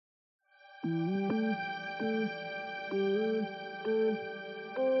Welcome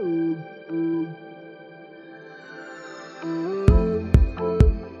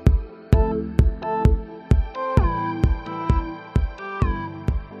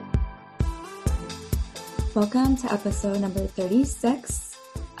to episode number 36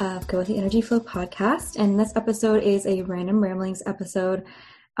 of Go With The Energy Flow podcast. And this episode is a random ramblings episode.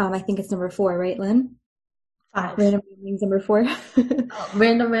 I think it's number 4, right, Lynn? 5. Random ramblings number 4.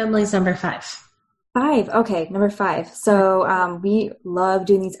 Random ramblings number 5. 5. Okay, number 5. So we love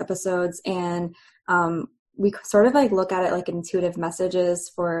doing these episodes, and we sort of like look at it like intuitive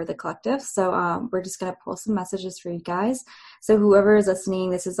messages for the collective. So we're just going to pull some messages for you guys. So whoever is listening,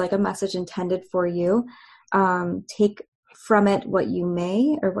 this is like a message intended for you. Take from it what you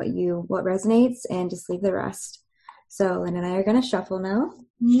may, or what resonates, and just leave the rest. So Lynn and I are going to shuffle now.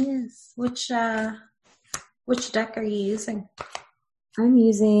 Yes. Which deck are you using?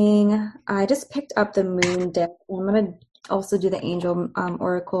 I just picked up the Moon deck. I'm going to also do the Angel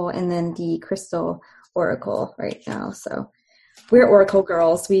Oracle and then the Crystal Oracle right now. So we're Oracle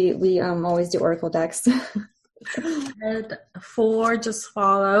girls. We always do Oracle decks. Had 4 just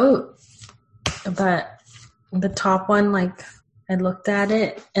fall out, but the top one, like, I looked at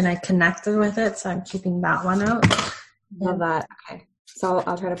it and I connected with it, so I'm keeping that one out. Love that. Okay. So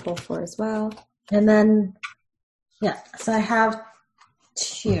I'll try to pull 4 as well. And then, so I have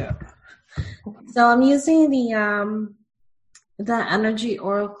 2. So I'm using the Energy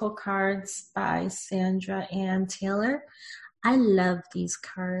Oracle cards by Sandra Ann Taylor. I love these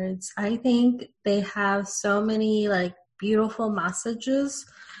cards. I think they have so many like beautiful messages,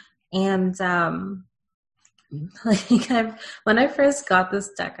 and when I first got this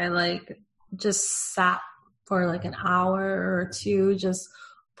deck, I like just sat for like an hour or 2 just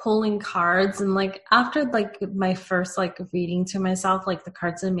pulling cards, and like after like my first like reading to myself, like the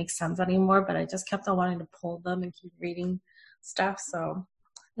cards didn't make sense anymore, but I just kept on wanting to pull them and keep reading stuff. So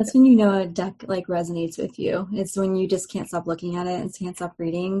that's when you know a deck like resonates with you. It's when you just can't stop looking at it and can't stop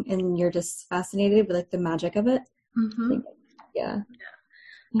reading, and you're just fascinated with like the magic of it. Mm-hmm. Yeah.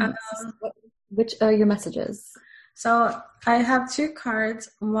 Which are your messages? So I have 2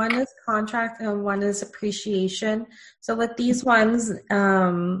 cards. One is contract and one is appreciation. So with these ones,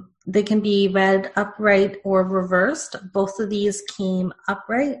 they can be read upright or reversed. Both of these came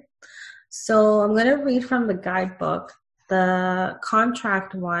upright. So I'm going to read from the guidebook. The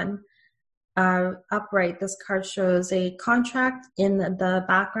contract one, upright, this card shows a contract in the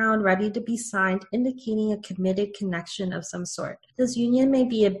background ready to be signed, indicating a committed connection of some sort. This union may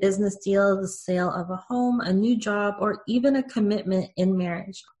be a business deal, the sale of a home, a new job, or even a commitment in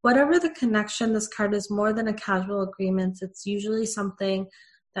marriage. Whatever the connection, this card is more than a casual agreement. It's usually something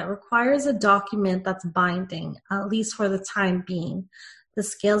that requires a document that's binding, at least for the time being. The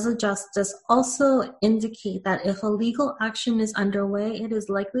scales of justice also indicate that if a legal action is underway, it is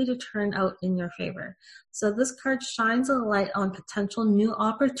likely to turn out in your favor. So this card shines a light on potential new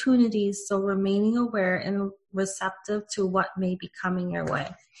opportunities, so remaining aware and receptive to what may be coming your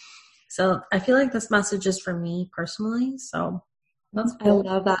way. So I feel like this message is for me personally, so that's cool.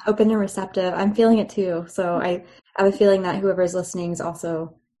 I love that. Open and receptive. I'm feeling it too. So I have a feeling that whoever's listening is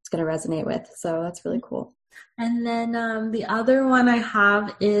also going to resonate with. So that's really cool. And then the other one I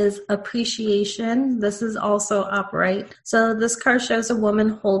have is appreciation. This is also upright. So this card shows a woman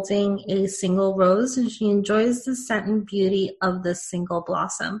holding a single rose, and she enjoys the scent and beauty of this single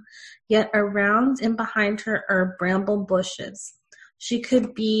blossom. Yet around and behind her are bramble bushes. She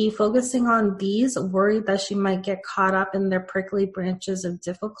could be focusing on these, worried that she might get caught up in their prickly branches of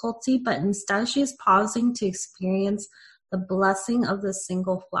difficulty, but instead she's pausing to experience the blessing of the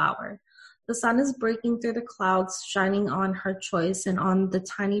single flower. The sun is breaking through the clouds, shining on her choice and on the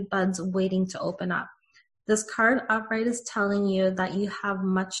tiny buds waiting to open up. This card upright is telling you that you have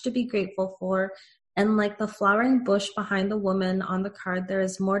much to be grateful for, and like the flowering bush behind the woman on the card, there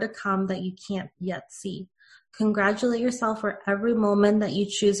is more to come that you can't yet see. Congratulate yourself for every moment that you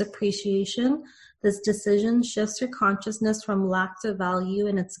choose appreciation. This decision shifts your consciousness from lack to value,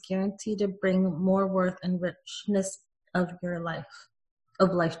 and it's guaranteed to bring more worth and richness of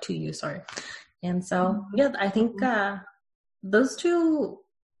life to you, And so, I think those 2,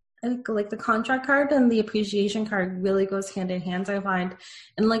 like the contract card and the appreciation card, really goes hand in hand, I find.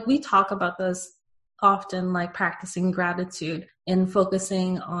 And like we talk about this often, like practicing gratitude and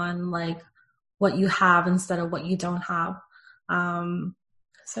focusing on like what you have instead of what you don't have.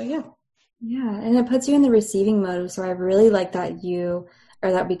 Yeah, and it puts you in the receiving mode. So I really like that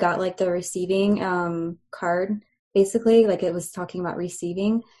that we got like the receiving card. Basically, like it was talking about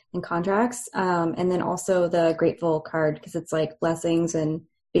receiving and contracts, and then also the grateful card, because it's like blessings and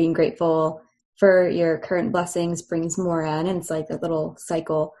being grateful for your current blessings brings more in, and it's like a little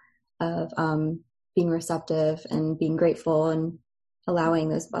cycle of being receptive and being grateful and allowing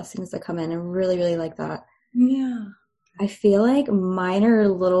those blessings to come in. I really, really like that. Yeah. I feel like mine are a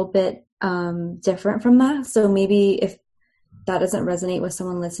little bit different from that. So maybe if that doesn't resonate with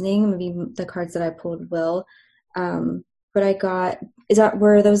someone listening, maybe the cards that I pulled will. But I got,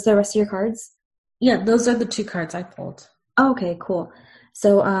 were those the rest of your cards? Yeah, those are the 2 cards I pulled. Oh, okay, cool.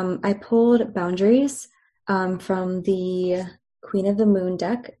 So I pulled Boundaries from the Queen of the Moon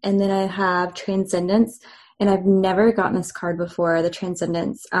deck, and then I have Transcendence, and I've never gotten this card before, the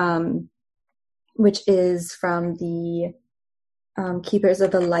Transcendence, which is from the Keepers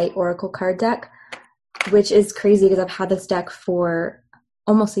of the Light Oracle card deck, which is crazy because I've had this deck for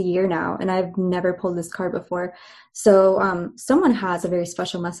almost a year now, and I've never pulled this card before. So someone has a very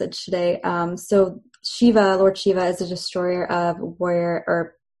special message today. So Shiva, Lord Shiva, is the destroyer of warrior,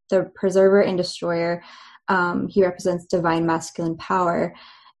 or the preserver and destroyer. He represents divine masculine power,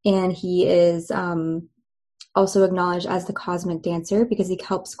 and he is also acknowledged as the cosmic dancer because he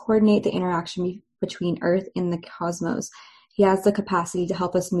helps coordinate the interaction between Earth and the cosmos. He has the capacity to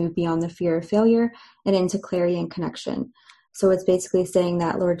help us move beyond the fear of failure and into clarity and connection. So it's basically saying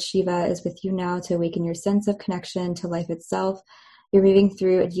that Lord Shiva is with you now to awaken your sense of connection to life itself. You're moving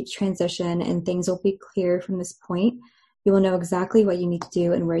through a deep transition, and things will be clear from this point. You will know exactly what you need to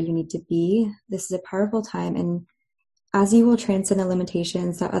do and where you need to be. This is a powerful time, and as you will transcend the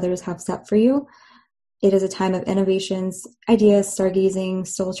limitations that others have set for you, it is a time of innovations, ideas, stargazing,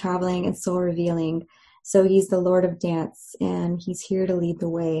 soul traveling, and soul revealing. So he's the Lord of Dance, and he's here to lead the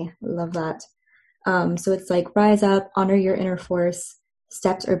way. Love that. So it's like, rise up, honor your inner force,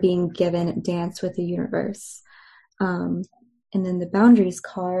 steps are being given, dance with the universe. And then the Boundaries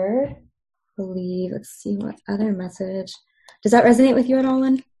card, I believe, let's see what other message. Does that resonate with you at all,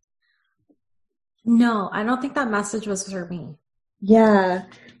 Lynn? No, I don't think that message was for me. Yeah,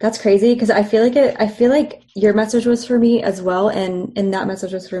 that's crazy because I feel like your message was for me as well, and that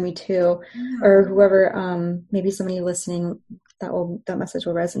message was for me too, or whoever, maybe somebody listening, that message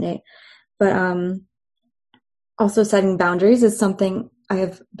will resonate. But also setting boundaries is something I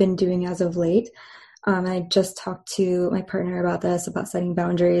have been doing as of late. I just talked to my partner about setting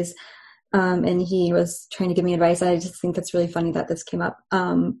boundaries, and he was trying to give me advice. I just think that's really funny that this came up.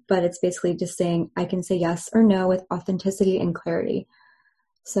 But it's basically just saying I can say yes or no with authenticity and clarity.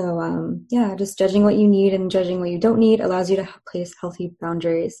 So yeah, just judging what you need and judging what you don't need allows you to place healthy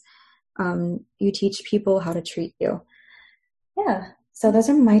boundaries. You teach people how to treat you. Yeah. So those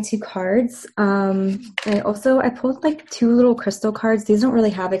are my 2 cards. I pulled like 2 little crystal cards. These don't really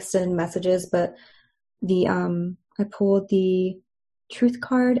have extended messages, but I pulled the Truth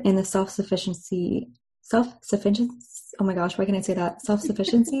card and the self-sufficiency. Oh my gosh, why can I say that?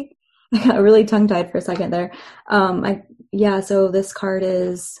 Self-sufficiency? I got really tongue-tied for a second there. So this card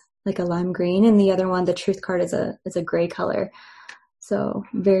is like a lime green, and the other one, the Truth card, is a gray color. So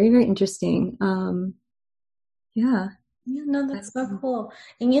very, very interesting. Yeah. Yeah, no, that's so cool.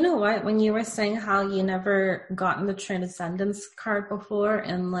 And you know what? When you were saying how you never gotten the Transcendence card before,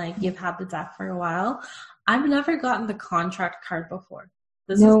 and like you've had the deck for a while, I've never gotten the Contract card before.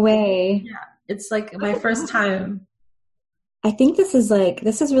 No way. Yeah, it's like my first time. I think this is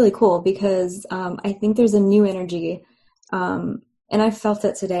really cool because I think there's a new energy, and I felt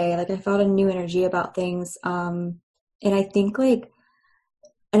it today. Like I felt a new energy about things, and I think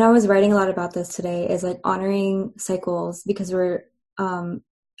and I was writing a lot about this today, is like honoring cycles, because I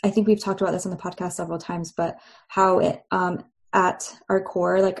think we've talked about this on the podcast several times, but how it, at our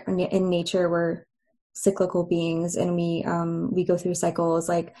core, like in nature, we're cyclical beings, and we go through cycles,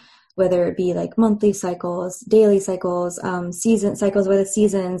 like whether it be like monthly cycles, daily cycles, season cycles with the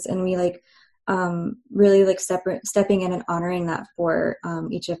seasons, and we really like stepping in and honoring that for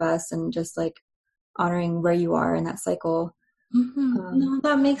each of us, and just like honoring where you are in that cycle. Mm-hmm. No,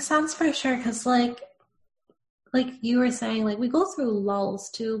 that makes sense for sure. Because like you were saying, like we go through lulls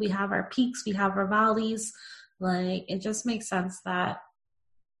too. We have our peaks, we have our valleys. Like it just makes sense that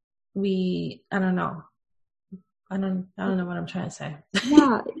I don't know what I'm trying to say.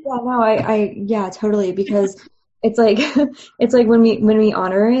 Yeah, totally. Because it's like, it's like when we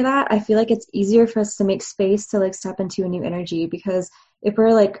honor that, I feel like it's easier for us to make space to like step into a new energy. Because if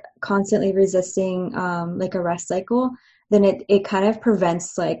we're like constantly resisting like a rest cycle, then it kind of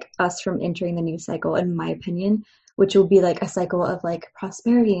prevents like us from entering the new cycle, in my opinion, which will be like a cycle of like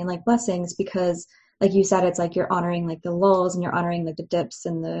prosperity and like blessings. Because like you said, it's like you're honoring like the lulls, and you're honoring like the dips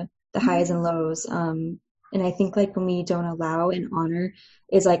and the highs and lows. And I think like when we don't allow and honor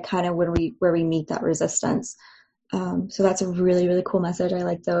is like kind of where we meet that resistance. So that's a really, really cool message. I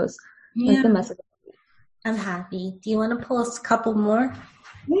like those. I like Yeah, the message. I'm happy. Do you want to pull us a couple more?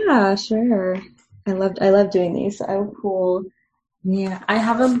 Yeah, sure. I love doing these. So cool. Yeah, I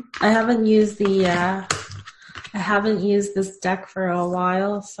haven't used I haven't used this deck for a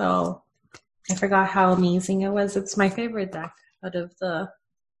while, so I forgot how amazing it was. It's my favorite deck out of the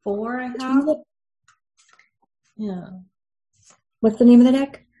four I have. Yeah. What's the name of the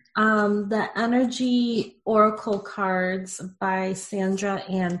deck? The Energy Oracle cards by Sandra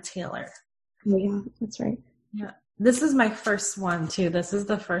Ann Taylor. Oh yeah, that's right. Yeah. This is my first one too. This is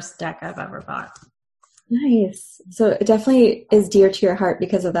the first deck I've ever bought. Nice. So it definitely is dear to your heart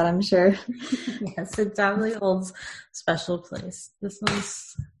because of that, I'm sure. Yes, it definitely holds special place. This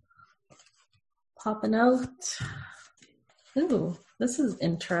one's popping out. Ooh, this is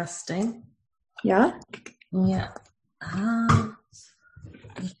interesting. Yeah? Yeah.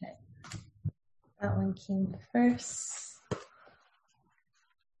 Okay. That one came first.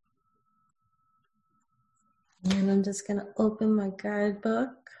 And I'm just going to open my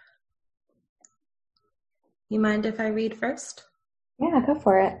guidebook. You mind if I read first? Yeah, go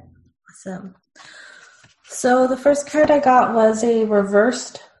for it. Awesome. So the first card I got was a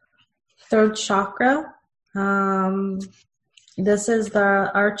reversed third chakra. This is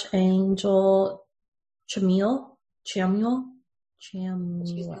the Archangel Chamuel.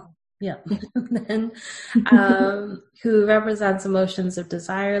 Yeah. Then, who represents emotions of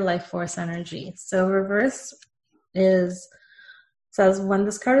desire, life force, energy. So reverse says when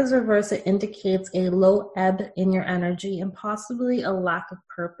this card is reversed, it indicates a low ebb in your energy and possibly a lack of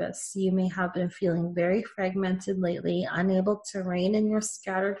purpose. You may have been feeling very fragmented lately, unable to rein in your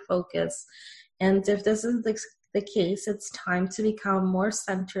scattered focus. And if this is the case, it's time to become more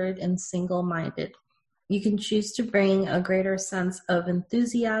centered and single-minded. You can choose to bring a greater sense of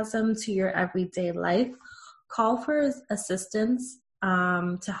enthusiasm to your everyday life. Call for assistance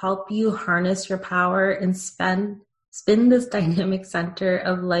to help you harness your power and spin this dynamic center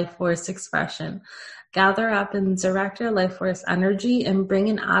of life force expression. Gather up and direct your life force energy and bring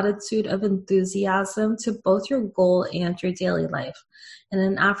an attitude of enthusiasm to both your goal and your daily life. And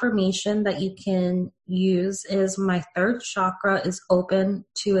an affirmation that you can use is, my third chakra is open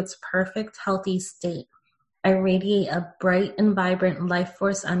to its perfect, healthy state. I radiate a bright and vibrant life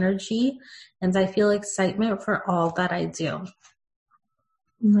force energy, and I feel excitement for all that I do.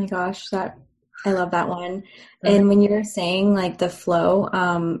 Oh my gosh, I love that one. And when you were saying like the flow,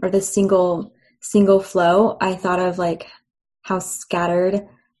 or the single flow, I thought of like how scattered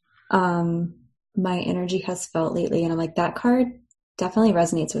my energy has felt lately. And I'm like, that card definitely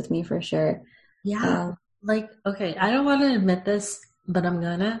resonates with me for sure. Yeah. Okay, I don't want to admit this, but I'm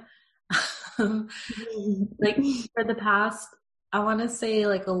gonna. Like for the past, I want to say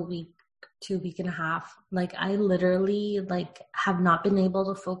like a week, 2 week and a half, like I literally like have not been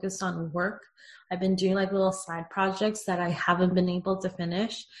able to focus on work. I've been doing like little side projects that I haven't been able to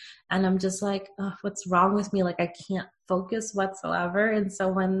finish. And I'm just like, what's wrong with me? Like I can't focus whatsoever. And so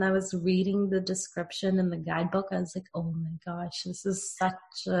when I was reading the description in the guidebook, I was like, oh my gosh, this is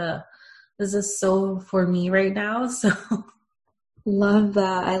so for me right now. So Love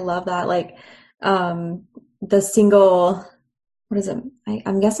that. I love that. Like, the single, what is it?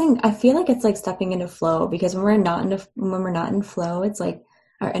 I'm guessing, I feel like it's like stepping into flow, because when we're not in flow, it's like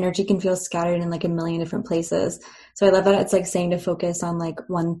our energy can feel scattered in like a million different places. So I love that it's like saying to focus on like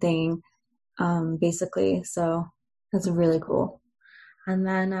one thing, basically. So that's really cool. And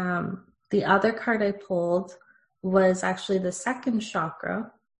then the other card I pulled was actually the second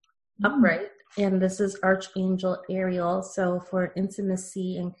chakra, upright. And this is Archangel Ariel, so for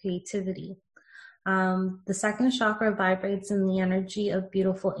intimacy and creativity. The second chakra vibrates in the energy of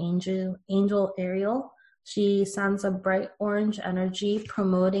beautiful angel Ariel. She sends a bright orange energy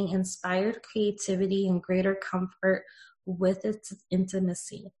promoting inspired creativity and greater comfort with its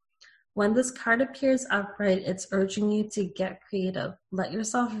intimacy. When this card appears upright, it's urging you to get creative. Let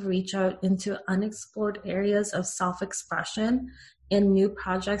yourself reach out into unexplored areas of self-expression and new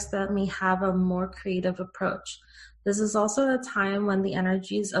projects that may have a more creative approach. This is also a time when the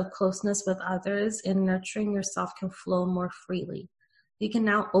energies of closeness with others and nurturing yourself can flow more freely. You can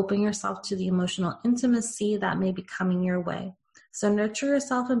now open yourself to the emotional intimacy that may be coming your way. So nurture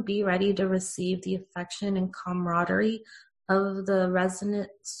yourself and be ready to receive the affection and camaraderie of the resonant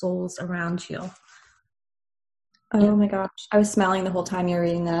souls around you. Oh my gosh. I was smiling the whole time you were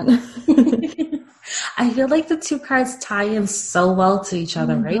reading that. I feel like the two cards tie in so well to each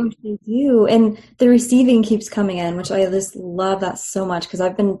other, right? They do. And the receiving keeps coming in, which I just love that so much, because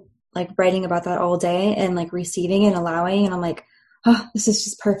I've been like writing about that all day and like receiving and allowing. And I'm like, oh, this is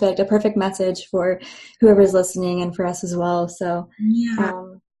just perfect, a perfect message for whoever's listening and for us as well. So Yeah.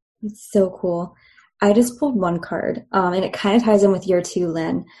 it's so cool. I just pulled one card, and it kind of ties in with your two,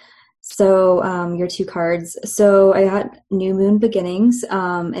 Lynn. So your two cards. So I got New Moon Beginnings,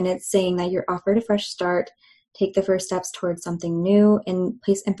 and it's saying that you're offered a fresh start. Take the first steps towards something new and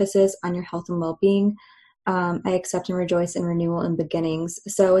place emphasis on your health and well-being. I accept and rejoice in renewal and beginnings.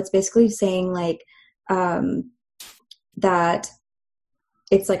 So it's basically saying like that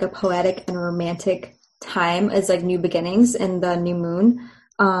it's like a poetic and romantic time as like new beginnings in the new moon.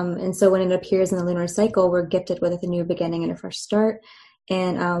 And so when it appears in the lunar cycle, we're gifted with a new beginning and a fresh start.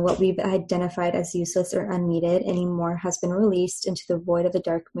 And what we've identified as useless or unneeded anymore has been released into the void of the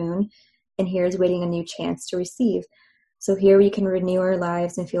dark moon. And here is waiting a new chance to receive. So here we can renew our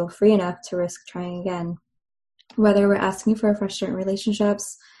lives and feel free enough to risk trying again. Whether we're asking for a fresh start in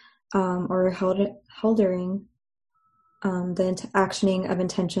relationships or holding the actioning of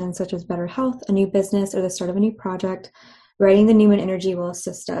intentions such as better health, a new business, or the start of a new project, writing the new moon energy will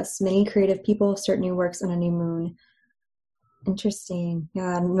assist us. Many creative people start new works on a new moon. Interesting.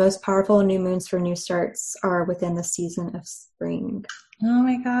 Yeah, most powerful new moons for new starts are within the season of spring. Oh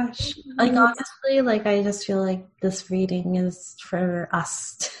my gosh. Like honestly, like I just feel like this reading is for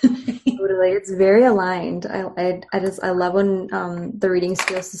us today. Totally. It's very aligned. I love when the readings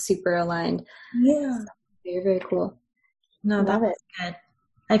feel so super aligned. Yeah. So, very, very cool. No, Love that's it. good.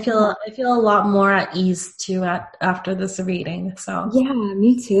 I feel a lot more at ease too after this reading. So Yeah,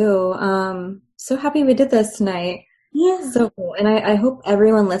 me too. So happy we did this tonight. yeah. So cool. And I hope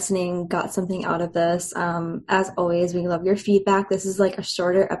everyone listening got something out of this. As always, we love your feedback. This is like a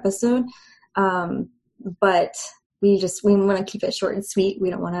shorter episode. But we want to keep it short and sweet. We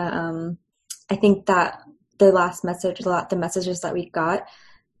don't want to, I think that the last message, the messages that we got,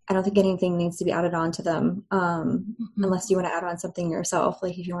 I don't think anything needs to be added on to them. Unless you want to add on something yourself.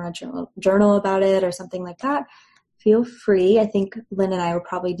 Like if you want to journal about it or something like that, feel free. I think Lynn and I will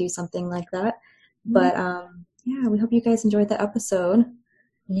probably do something like that. But, yeah, we hope you guys enjoyed the episode.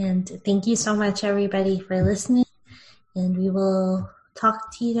 And thank you so much, everybody, for listening. And we will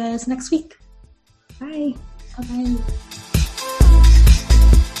talk to you guys next week. Bye. Bye-bye.